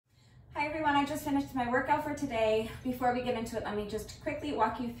everyone, I just finished my workout for today. Before we get into it, let me just quickly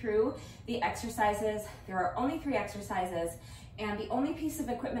walk you through the exercises. There are only 3 exercises, and the only piece of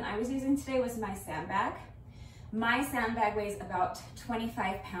equipment I was using today was my sandbag. My sandbag weighs about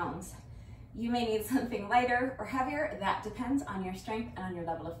 25 pounds. You may need something lighter or heavier. That depends on your strength and on your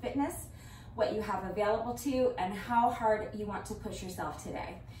level of fitness, what you have available to you, and how hard you want to push yourself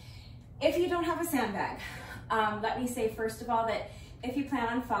today. If you don't have a sandbag, let me say first of all that if you plan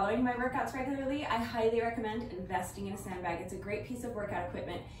on following my workouts regularly, I highly recommend investing in a sandbag. It's a great piece of workout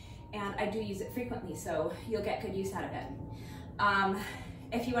equipment, and I do use it frequently, so you'll get good use out of it.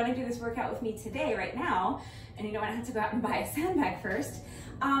 If you want to do this workout with me today, right now, and you don't want to have to go out and buy a sandbag first,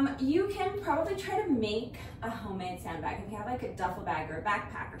 you can probably try to make a homemade sandbag. If you have like a duffel bag or a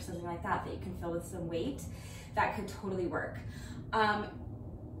backpack or something like that that you can fill with some weight, that could totally work.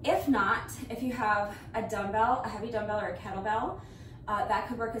 If not, if you have a dumbbell, a heavy dumbbell or a kettlebell, that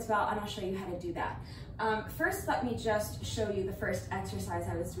could work as well, and I'll show you how to do that. First, let me just show you the first exercise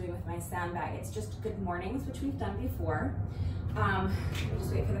I was doing with my sandbag. It's just good mornings, which we've done before.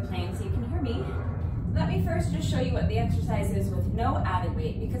 Just wait for the plane so you can hear me. Let me first just show you what the exercise is with no added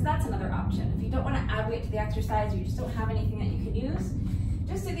weight, because that's another option. If you don't want to add weight to the exercise, you just don't have anything that you can use,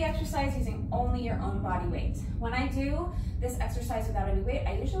 just do the exercise using only your own body weight. When I do this exercise without any weight,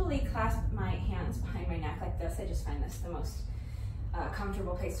 I usually clasp my hands behind my neck like this. I just find this the most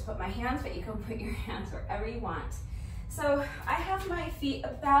comfortable place to put my hands, but you can put your hands wherever you want. So I have my feet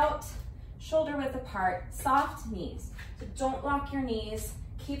about shoulder width apart, soft knees. So don't lock your knees,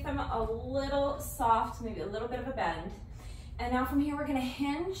 keep them a little soft, maybe a little bit of a bend. And now from here, we're gonna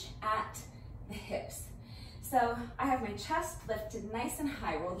hinge at the hips. So I have my chest lifted nice and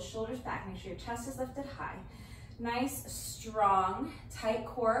high, roll the shoulders back, make sure your chest is lifted high. Nice, strong, tight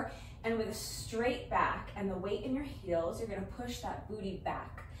core, and with a straight back and the weight in your heels, you're gonna push that booty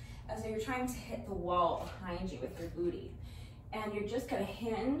back as though you're trying to hit the wall behind you with your booty. And you're just gonna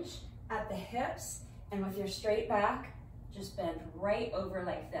hinge at the hips, and with your straight back, just bend right over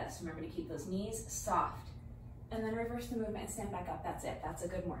like this. Remember to keep those knees soft. And then reverse the movement and stand back up. That's it, that's a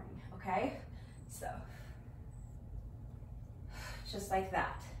good morning, okay? So, just like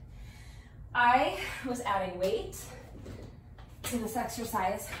that. I was adding weight to this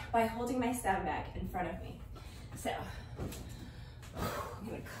exercise by holding my sandbag in front of me. So, I'm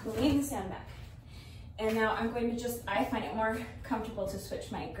gonna clean the sandbag. And now I'm going to I find it more comfortable to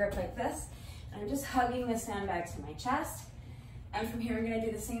switch my grip like this. And I'm just hugging the sandbag to my chest. And from here, I'm gonna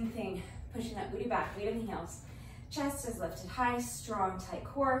do the same thing, pushing that booty back, weight in the heels. Chest is lifted high, strong, tight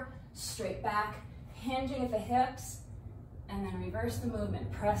core, straight back, hinging at the hips, and then reverse the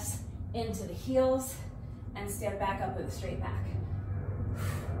movement. Press into the heels and stand back up with a straight back.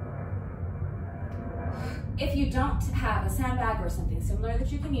 If you don't have a sandbag or something similar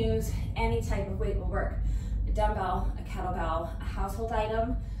that you can use, any type of weight will work. A dumbbell, a kettlebell, a household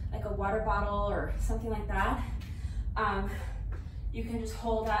item, like a water bottle or something like that. You can just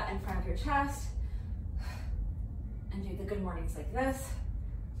hold that in front of your chest and do the good mornings like this.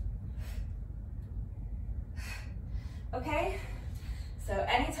 Okay, so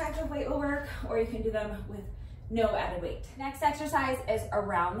any type of weight will work, or you can do them with no added weight. Next exercise is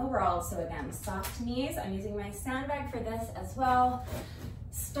around the world. So again, soft knees. I'm using my sandbag for this as well.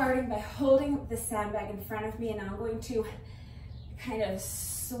 Starting by holding the sandbag in front of me, and I'm going to kind of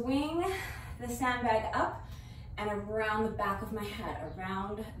swing the sandbag up and around the back of my head,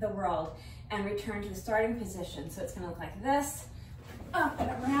 around the world, and return to the starting position. So it's gonna look like this, up and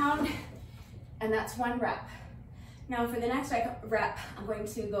around, and that's 1 rep. Now for the next rep, I'm going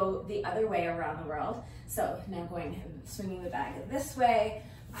to go the other way around the world. So now I'm swinging the bag this way,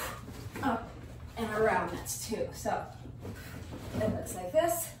 up and around, that's 2. So it looks like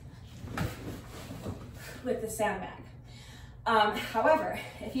this with the sandbag. However,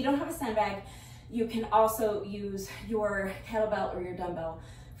 if you don't have a sandbag, you can also use your kettlebell or your dumbbell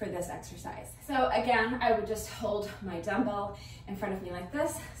for this exercise. So again, I would just hold my dumbbell in front of me like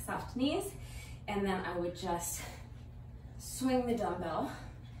this, soft knees, and then I would just swing the dumbbell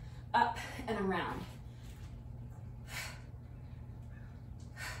up and around.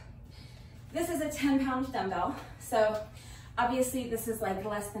 This is a 10-pound dumbbell, so obviously this is like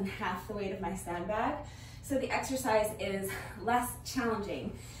less than half the weight of my sandbag, so the exercise is less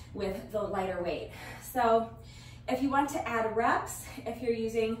challenging with the lighter weight. So if you want to add reps, if you're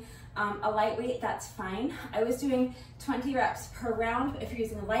using a lightweight, that's fine. I was doing 20 reps per round. If you're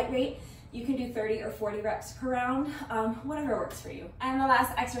using a lightweight, you can do 30 or 40 reps per round, whatever works for you. And the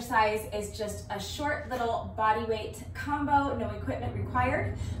last exercise is just a short little body weight combo, no equipment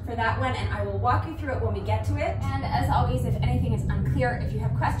required for that one, and I will walk you through it when we get to it. And as always, if anything is unclear, if you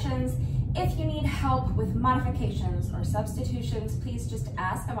have questions, If you need help with modifications or substitutions, please just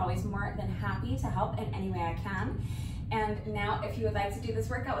ask. I'm always more than happy to help in any way I can. And now if you would like to do this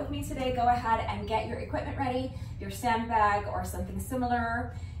workout with me today, go ahead and get your equipment ready, your sandbag or something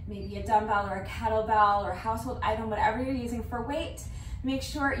similar, maybe a dumbbell or a kettlebell or household item, whatever you're using for weight. Make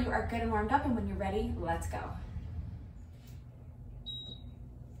sure you are good and warmed up, and when you're ready, let's go.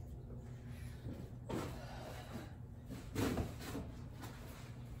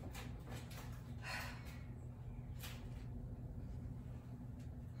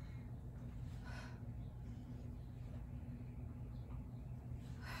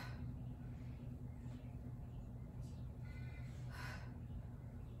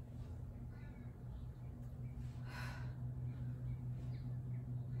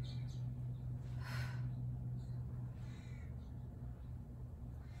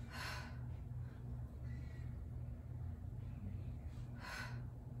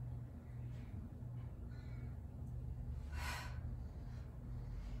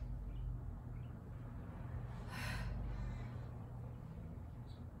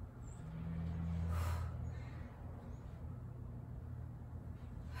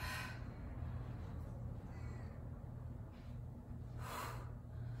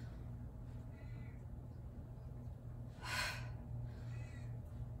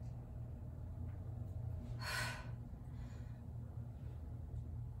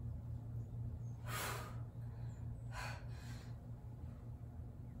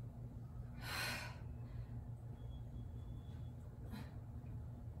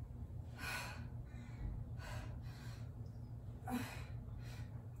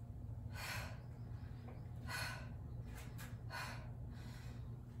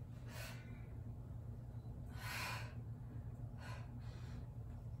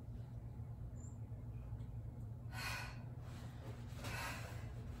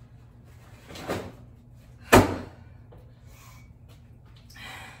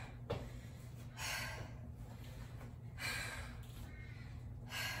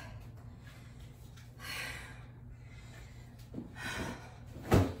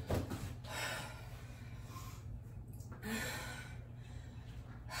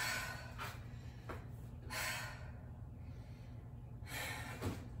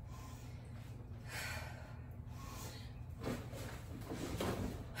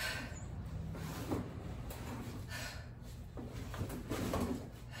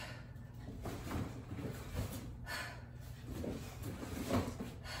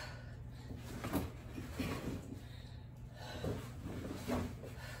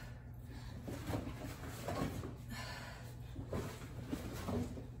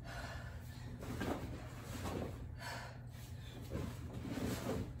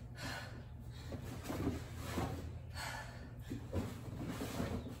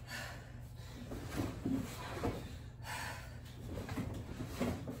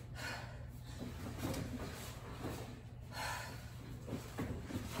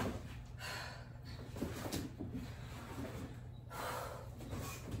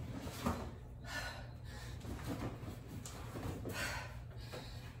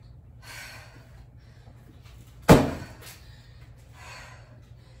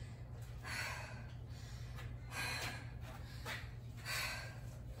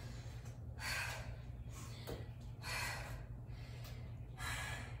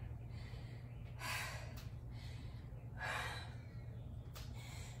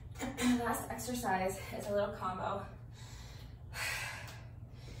 Last exercise is a little combo.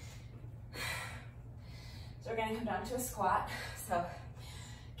 So we're gonna come down to a squat. So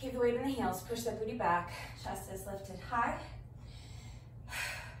keep the weight in the heels, push the booty back, chest is lifted high.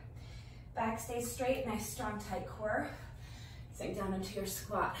 Back stays straight, nice strong tight core. Sink down into your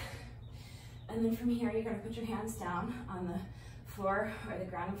squat. And then from here, you're gonna put your hands down on the floor or the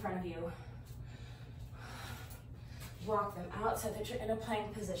ground in front of you. Walk them out so that you're in a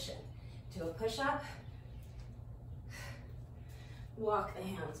plank position. Do a push-up. Walk the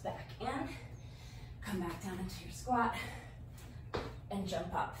hands back in. Come back down into your squat and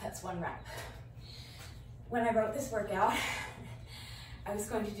jump up. That's 1 rep. When I wrote this workout, I was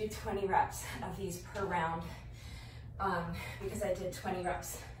going to do 20 reps of these per round because I did 20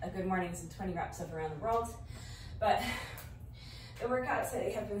 reps of good mornings and 20 reps of around the world. But the workouts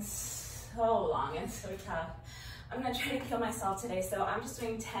today have been so long and so tough. I'm gonna try to kill myself today, so I'm just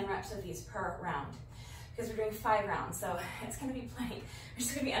doing 10 reps of these per round because we're doing 5 rounds, so it's gonna be plenty. We're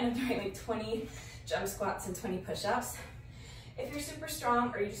just gonna end up doing like 20 jump squats and 20 push-ups. If you're super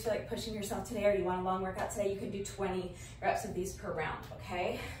strong or you just feel like pushing yourself today or you want a long workout today, you can do 20 reps of these per round,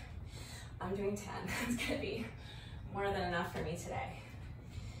 okay? I'm doing 10. It's gonna be more than enough for me today.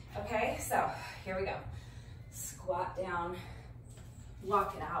 Okay, so here we go. Squat down,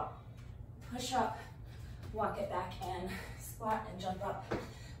 walk it out, push up, walk it back in, squat and jump up.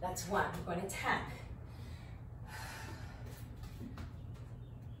 That's 1. We're going to 10.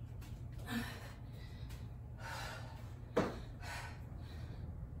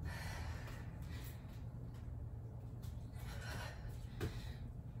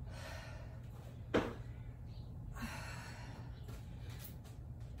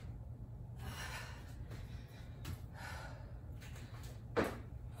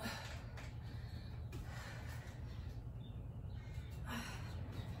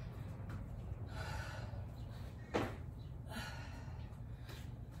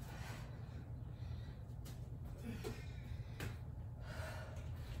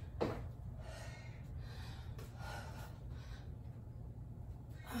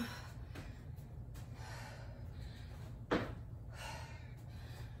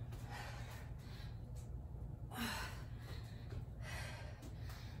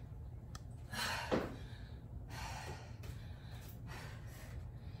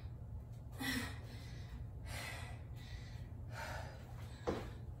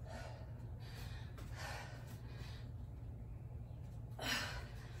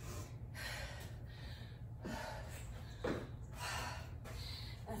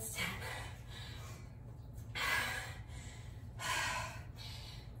 That's 10.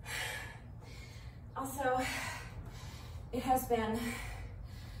 Also, it has been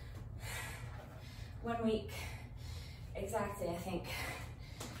 1 week exactly, I think,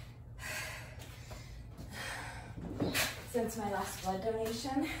 since my last blood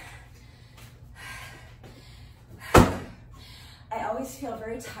donation. I always feel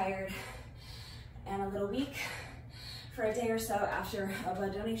very tired and a little weak for a day or so after a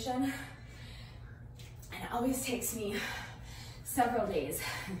blood donation. And it always takes me several days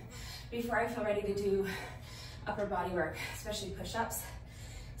before I feel ready to do upper body work, especially push-ups.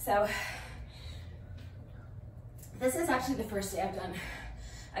 So this is actually the first day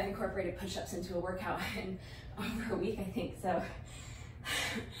I've incorporated push-ups into a workout in over a week, I think. So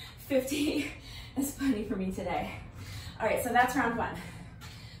 50 is plenty for me today. All right, so that's round 1.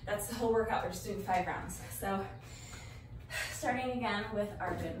 That's the whole workout. We're just doing 5 rounds. So starting again with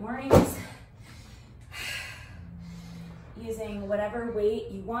our good mornings. Using whatever weight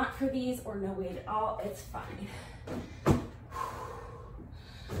you want for these or no weight at all, it's fine.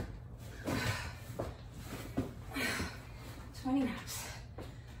 20 reps.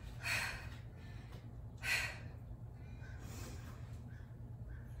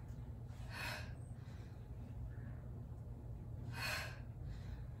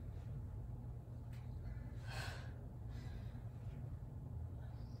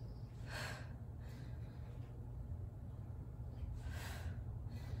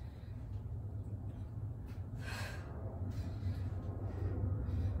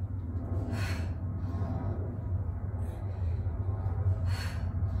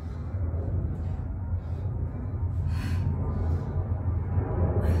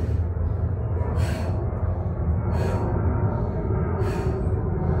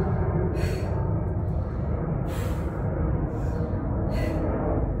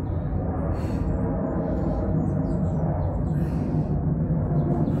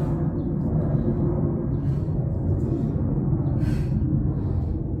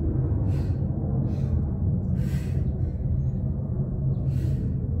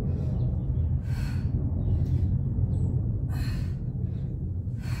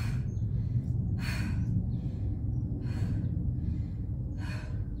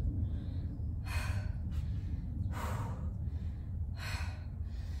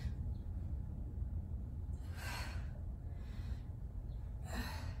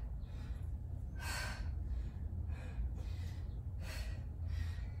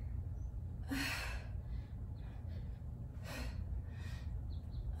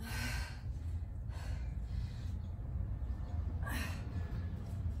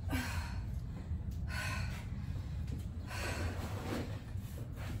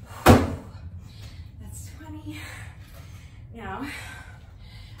 Now,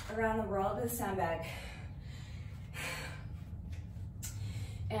 around the world with a sandbag.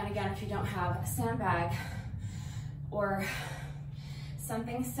 And again, if you don't have a sandbag or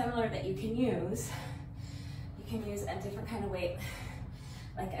something similar that you can use a different kind of weight,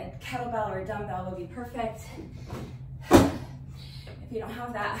 like a kettlebell or a dumbbell would be perfect. If you don't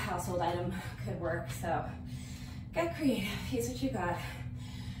have that, a household item could work. So get creative, use what you got.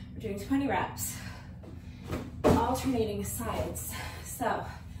 We're doing 20 reps, alternating sides. So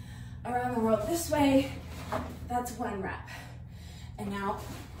around the world this way, that's 1 rep. And now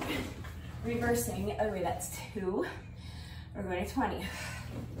Reversing, other way, that's 2. We're going to 20.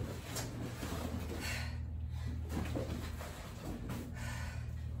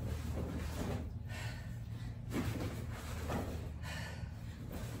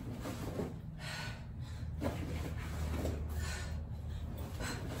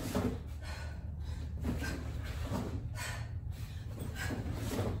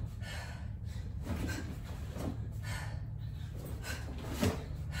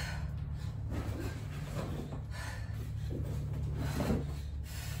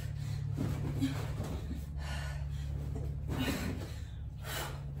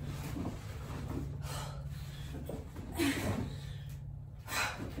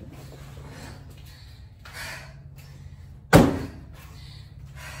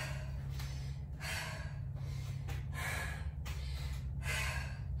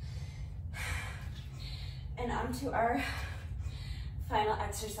 And on to our final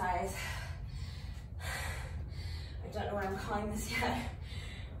exercise. I don't know what I'm calling this yet.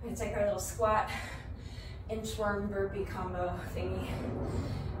 It's like our little squat, inchworm, burpee combo thingy.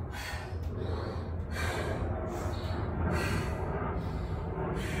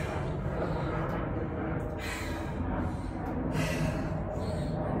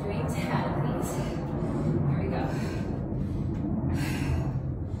 I'm doing 10 of these. Here we go.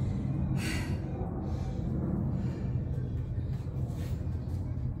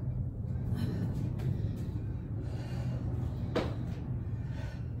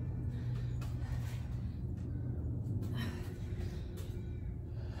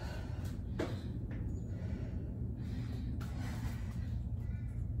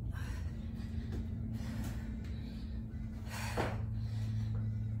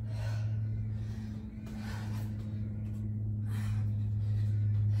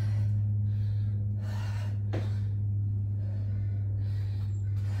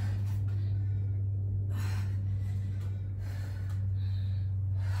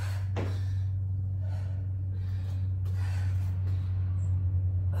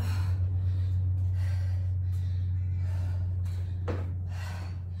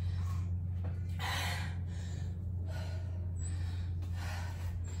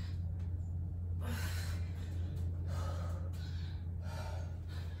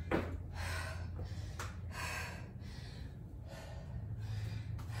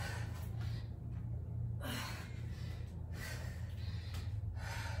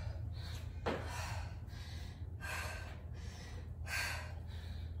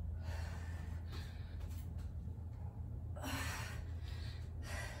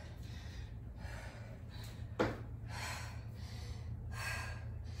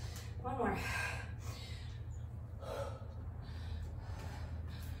 One more.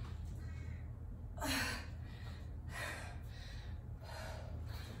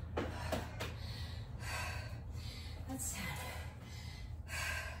 That's 10.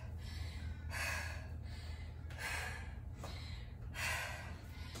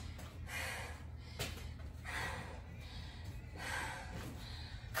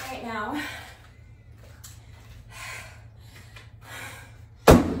 Right now,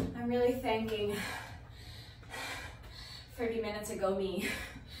 I'm really thanking 30 minutes ago me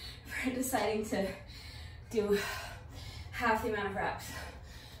for deciding to do half the amount of reps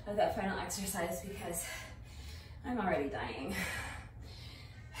of that final exercise because I'm already dying.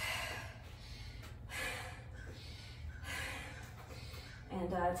 And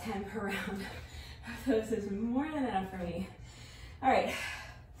 10 per round of those is more than enough for me. All right,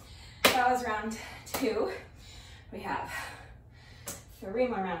 that was round 2. We have 3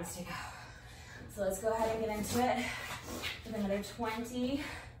 more rounds to go. So let's go ahead and get into it with another 20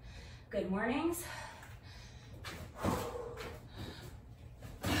 good mornings.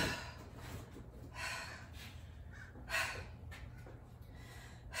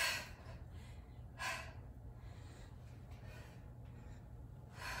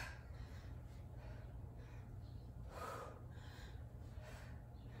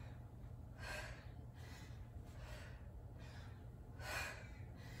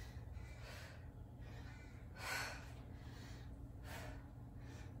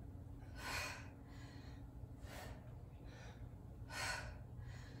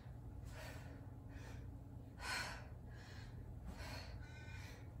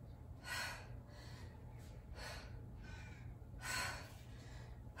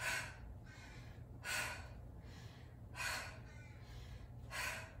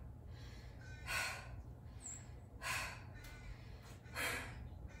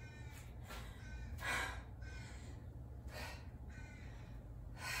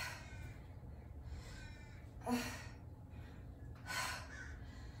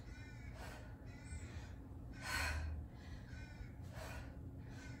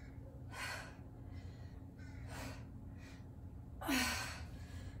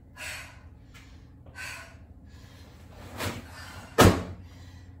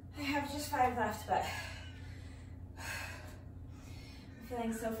 5 left, but I'm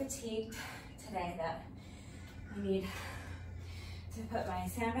feeling so fatigued today that I need to put my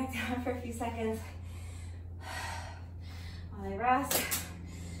sandbag down for a few seconds while I rest.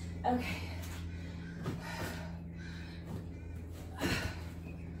 Okay.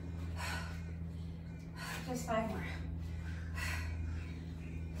 Just 5 more.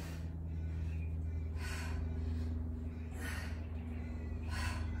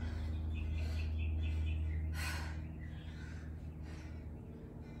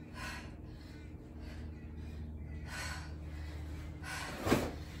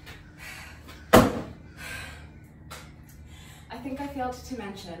 I think I failed to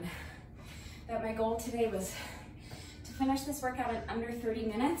mention that my goal today was to finish this workout in under 30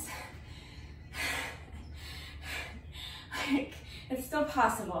 minutes. It's still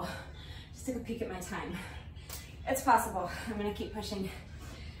possible. Just took a peek at my time. It's possible. I'm gonna keep pushing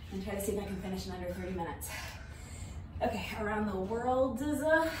and try to see if I can finish in under 30 minutes. Okay, around the world is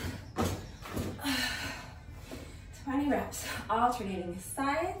 20 reps, alternating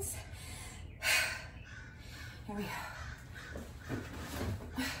sides. Here we go.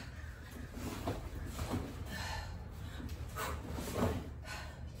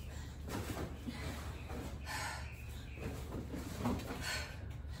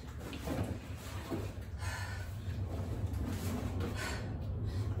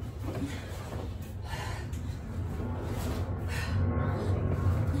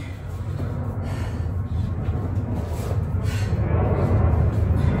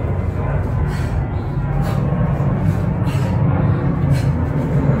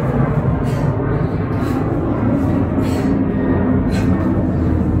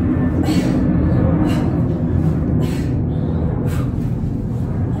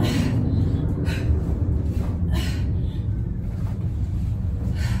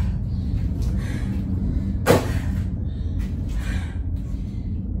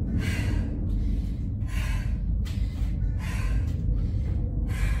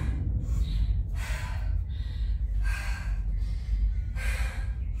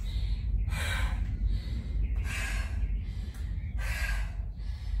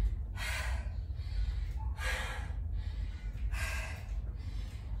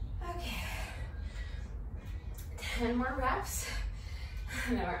 Okay, 10 more reps,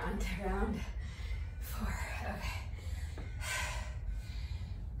 and then we're on to round 4. Okay.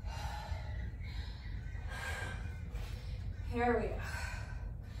 Here we go.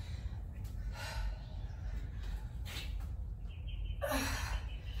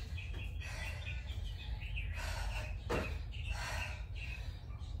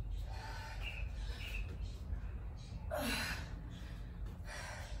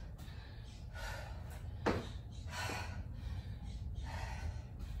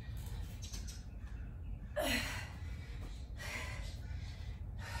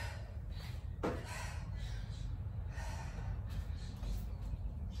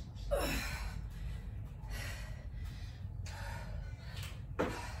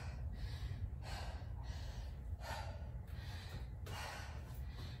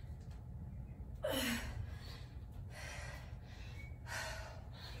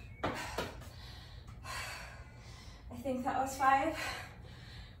 I think that was 5.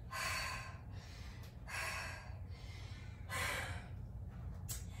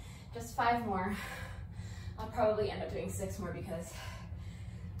 Just 5 more. I'll probably end up doing 6 more because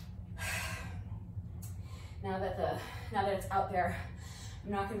now that it's out there,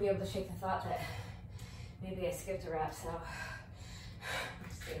 I'm not going to be able to shake the thought that maybe I skipped a rep. So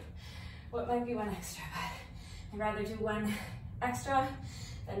let's do what might be 1 extra, but I'd rather do 1 extra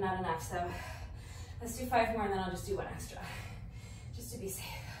than not enough. So let's do 5 more and then I'll just do 1 extra, just to be safe.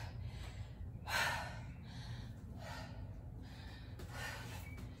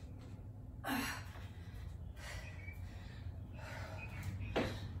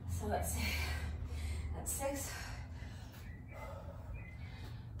 So let's see, that's 6.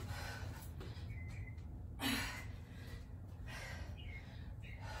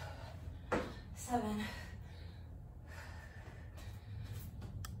 7.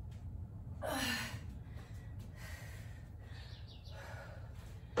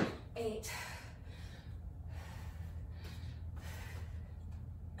 8.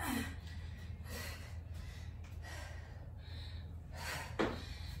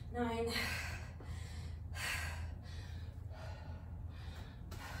 9.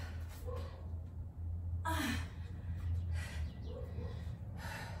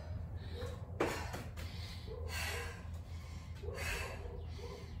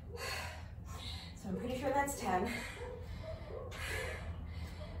 10.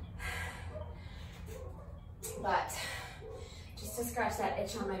 but just to scratch that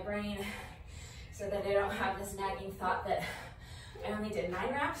itch on my brain so that I don't have this nagging thought that I only did 9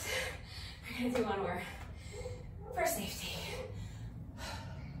 reps, we're gonna do one more for safety.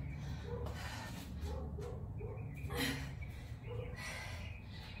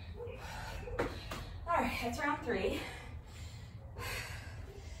 All right, that's round 3.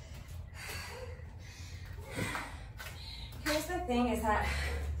 Here's the thing is that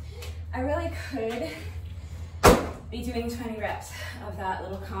I really could be doing 20 reps of that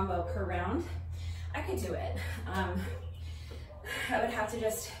little combo per round. I could do it. I would have to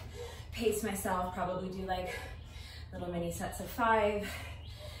just pace myself, probably do like little mini sets of 5.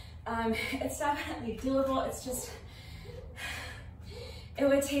 It's definitely doable. It's just, it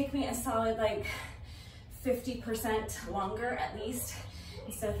would take me a solid like 50% longer at least.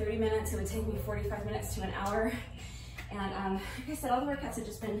 Instead of 30 minutes, it would take me 45 minutes to an hour. And like I said, all the workouts have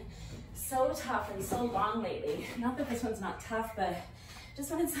just been so tough and so long lately. Not that this one's not tough, but just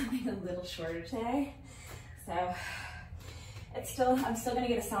wanted something a little shorter today. So I'm still gonna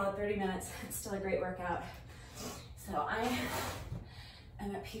get a solid 30 minutes. It's still a great workout. So I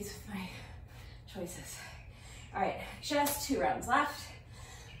am at peace with my choices. All right, just 2 rounds left.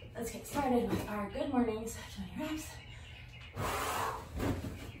 Let's get started with our good mornings, 20 reps.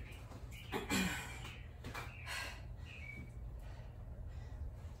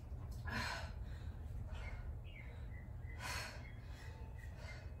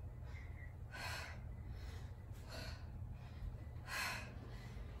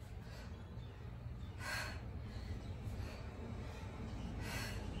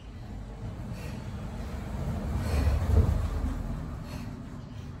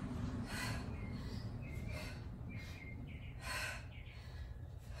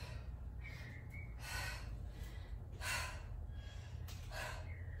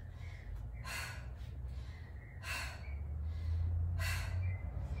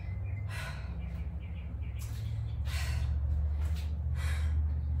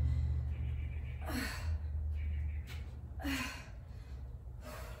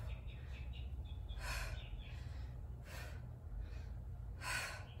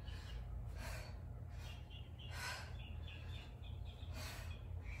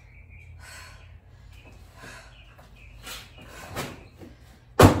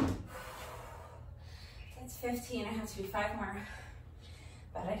 That's 15, I have to do 5 more.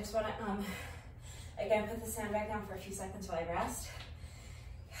 But I just wanna, again, put the sandbag down for a few seconds while I rest.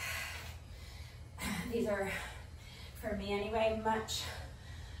 These are, for me anyway, much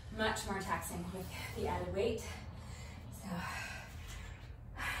more taxing with the added weight. So,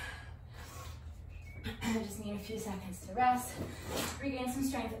 I just need a few seconds to rest, regain some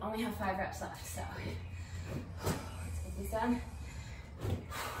strength, only have 5 reps left, so let's get these done.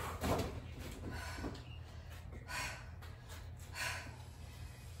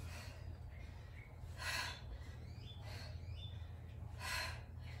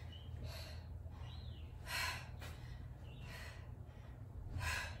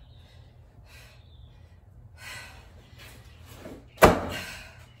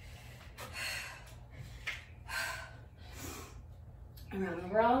 Around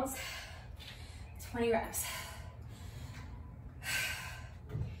the world, 20 reps.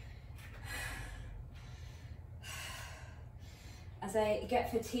 As I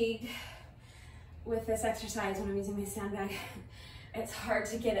get fatigued with this exercise when I'm using my sandbag, it's hard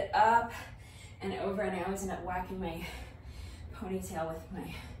to get it up and over, and I always end up whacking my ponytail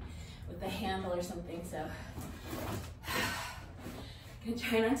with the handle or something, so I'm gonna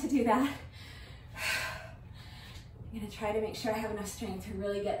try not to do that. I'm gonna try to make sure I have enough strength to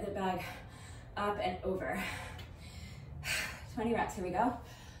really get the bag up and over. 20 reps, here we go.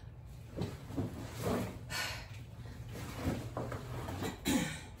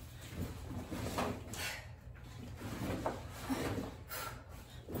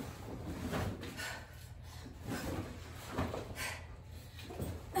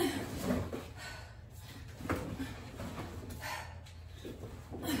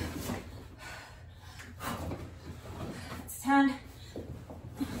 That's 10.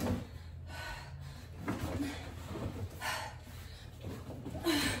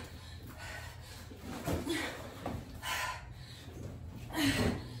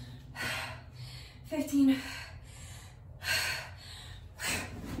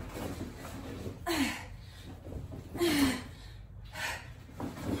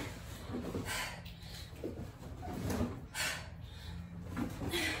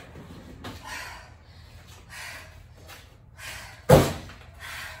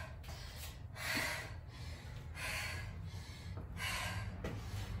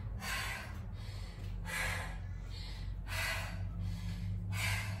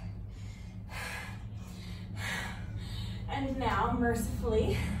 Now,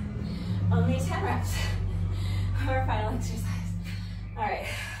 mercifully, only 10 reps of our final exercise. All right,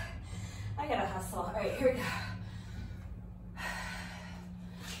 I gotta hustle. All right, here we go.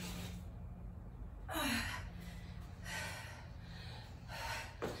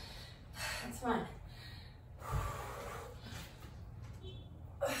 That's fun.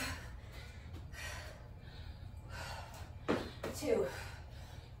 2.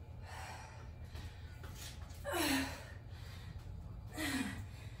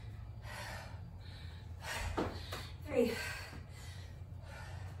 3.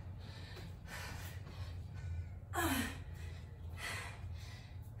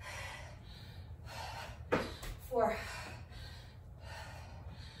 4.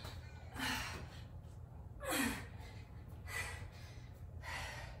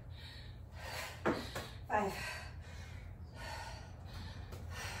 5.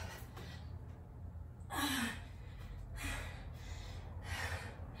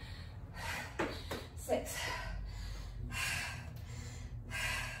 6.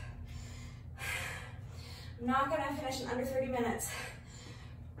 I'm not gonna finish in under 30 minutes.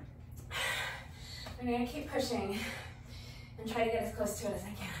 I'm gonna keep pushing and try to get as close to it as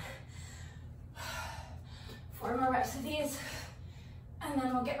I can. 4 more reps of these, and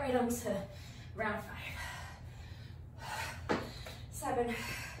then we'll get right on to round 5. 7.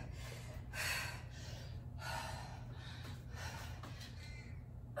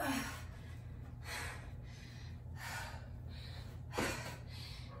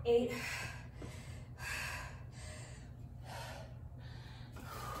 8.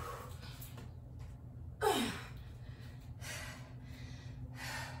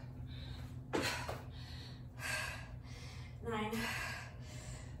 9.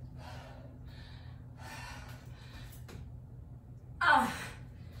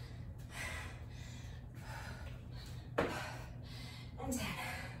 10.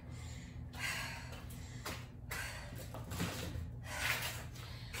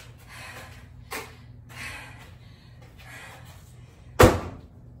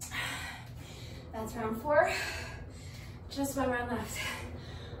 That's round 4. Just 1 round left.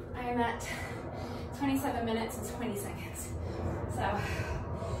 I am at 27 minutes and 20 seconds. So,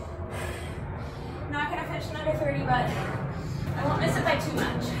 not gonna finish in under 30, but I won't miss it by too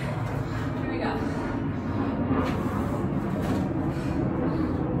much. Here we go.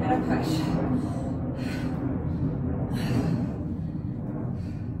 Gotta push.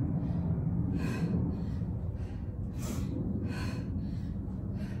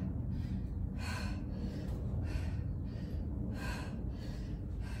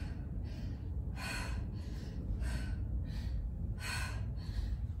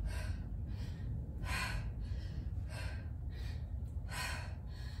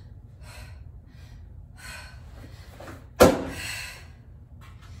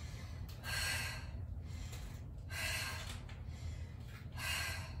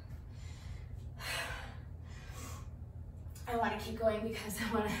 I want to keep going because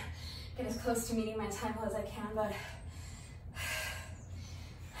I want to get as close to meeting my time goal as I can, but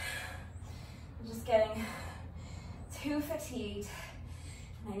I'm just getting too fatigued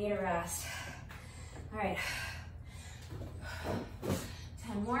and I need a rest. All right,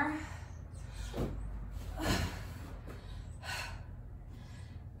 10 more.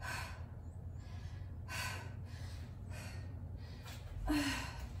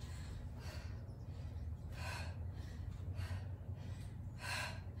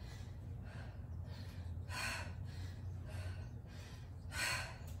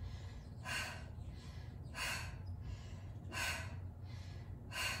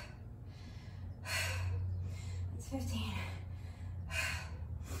 It's 15.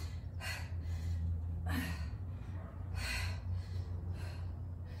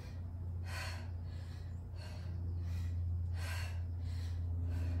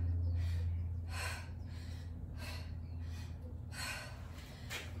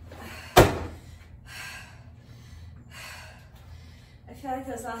 I feel like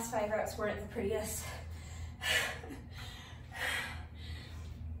those last 5 reps weren't the prettiest.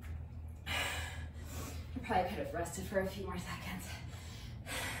 I probably could have rested for a few more seconds,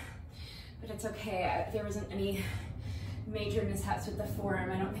 but it's okay. There wasn't any major mishaps with the forearm.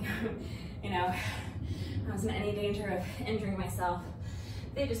 I don't think I was in any danger of injuring myself.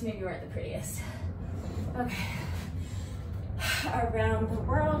 They just maybe weren't the prettiest. Okay. Around the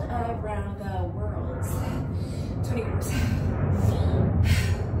world, 20 minutes.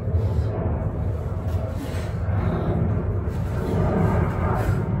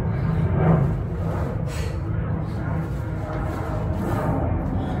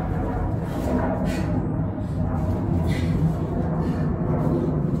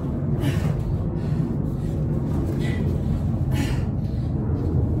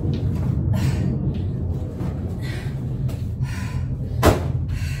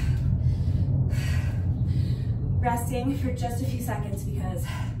 relaxing for just a few seconds because,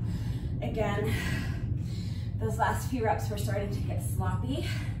 again, those last few reps were starting to get sloppy.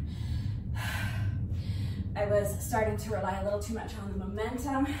 I was starting to rely a little too much on the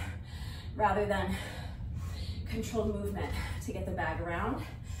momentum rather than controlled movement to get the bag around.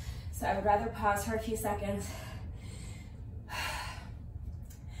 So I would rather pause for a few seconds,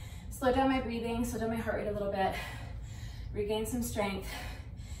 slow down my breathing, slow down my heart rate a little bit, regain some strength,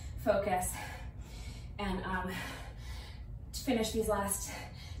 focus, and finish these last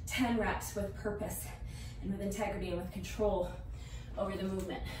 10 reps with purpose and with integrity and with control over the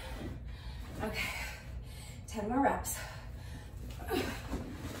movement. Okay, 10 more reps.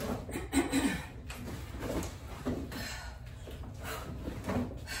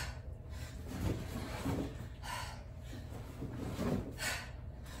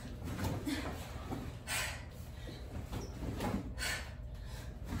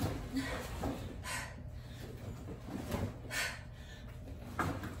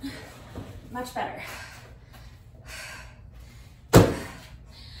 Much better.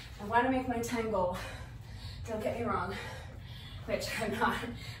 I want to make my time goal. Don't get me wrong, which I'm not.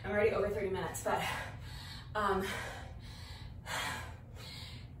 I'm already over 30 minutes, but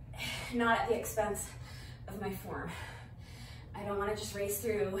not at the expense of my form. I don't want to just race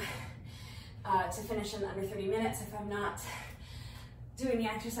through to finish in under 30 minutes if I'm not doing the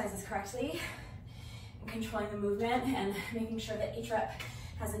exercises correctly and controlling the movement and making sure that each rep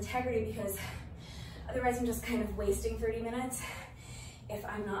has integrity, because otherwise I'm just kind of wasting 30 minutes if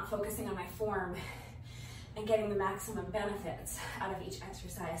I'm not focusing on my form and getting the maximum benefits out of each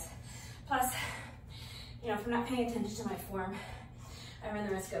exercise. Plus, you know, if I'm not paying attention to my form, I run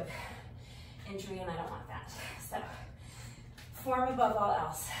the risk of injury, and I don't want that. So, form above all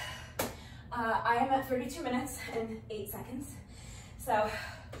else. I am at 32 minutes and 8 seconds. So,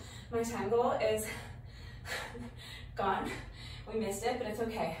 my time goal is gone. We missed it, but it's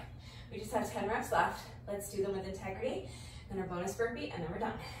okay. We just have 10 reps left. Let's do them with integrity, then our bonus burpee, and then we're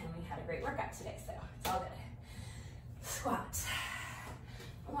done. And we had a great workout today, so it's all good. Squat,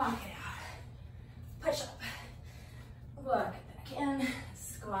 walk it out, push up, walk it back in,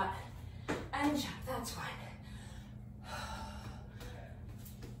 squat, and jump. That's one.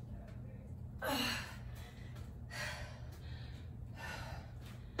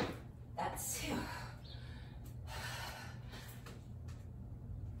 That's two.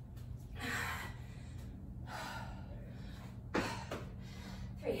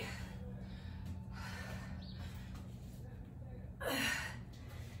 3.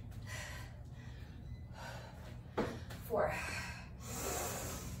 4.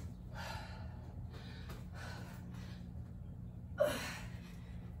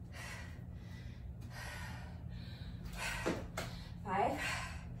 5.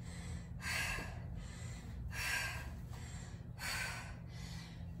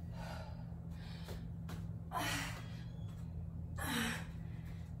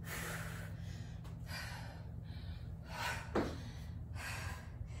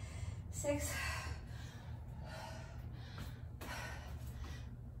 6.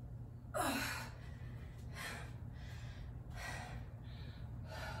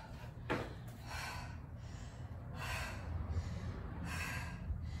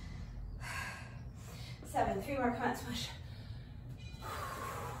 7. 3 more. Come on, push.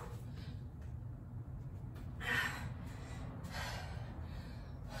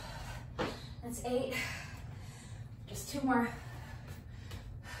 That's 8. Just 2 more.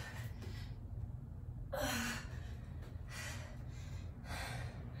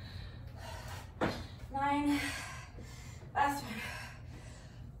 9. Last one.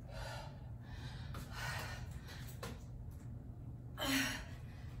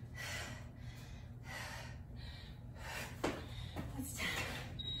 That's 10.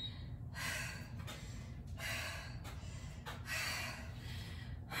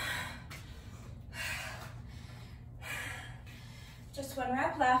 Just 1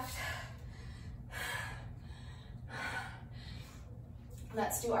 rep left.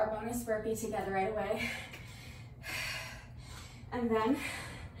 Let's do our bonus burpee together right away. And then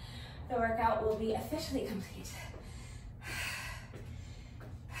the workout will be officially complete.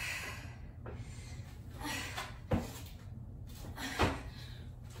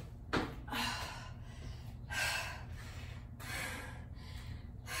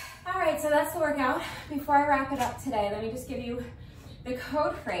 All right, so that's the workout. Before I wrap it up today, let me just give you the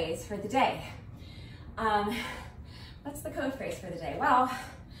code phrase for the day. What's the code phrase for the day? Well,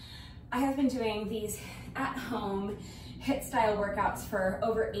 I have been doing these at-home HIIT style workouts for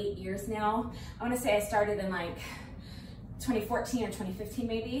over 8 years now. I want to say I started in like 2014 or 2015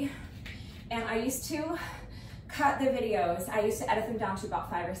 maybe. And I used to cut the videos. I used to edit them down to about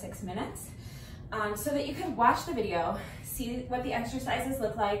 5 or 6 minutes so that you could watch the video, see what the exercises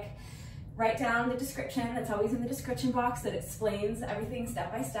look like, write down the description that's always in the description box that explains everything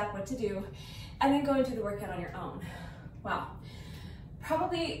step by step, what to do, and then go and do the workout on your own. Wow.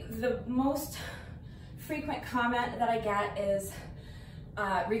 Probably the most frequent comment that I get is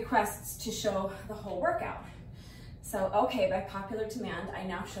requests to show the whole workout. So, okay, by popular demand, I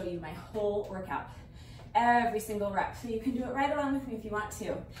now show you my whole workout, every single rep. So you can do it right along with me if you want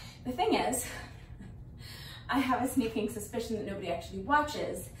to. The thing is, I have a sneaking suspicion that nobody actually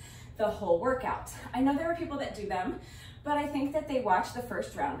watches the whole workout. I know there are people that do them, but I think that they watch the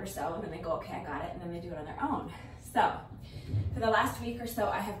first round or so and then they go, okay, I got it, and then they do it on their own. So, for the last week or so,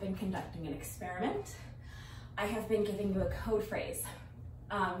 I have been conducting an experiment. I have been giving you a code phrase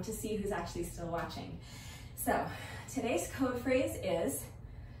to see who's actually still watching. So, today's code phrase is,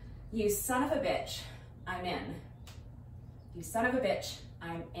 you son of a bitch, I'm in. You son of a bitch,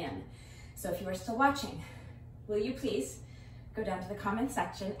 I'm in. So if you are still watching, will you please go down to the comment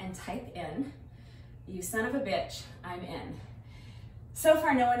section and type in, you son of a bitch, I'm in. So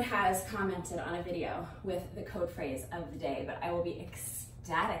far, no one has commented on a video with the code phrase of the day, but I will be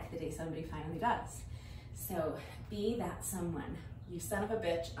ecstatic the day somebody finally does. So be that someone. You son of a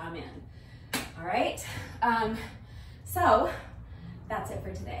bitch, I'm in. All right, so that's it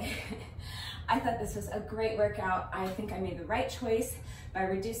for today. I thought this was a great workout. I think I made the right choice by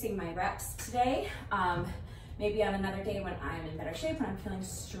reducing my reps today. Maybe on another day when I'm in better shape, when I'm feeling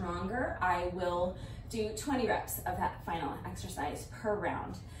stronger, I will do 20 reps of that final exercise per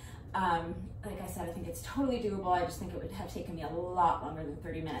round. Like I said, I think it's totally doable. I just think it would have taken me a lot longer than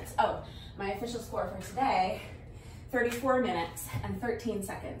 30 minutes. Oh, my official score for today, 34 minutes and 13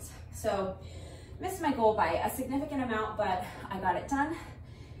 seconds. So missed my goal by a significant amount, but I got it done.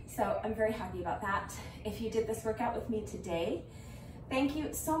 So I'm very happy about that. If you did this workout with me today, thank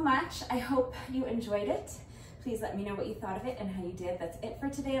you so much. I hope you enjoyed it. Please let me know what you thought of it and how you did. That's it for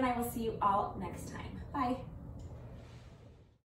today, and I will see you all next time. Bye.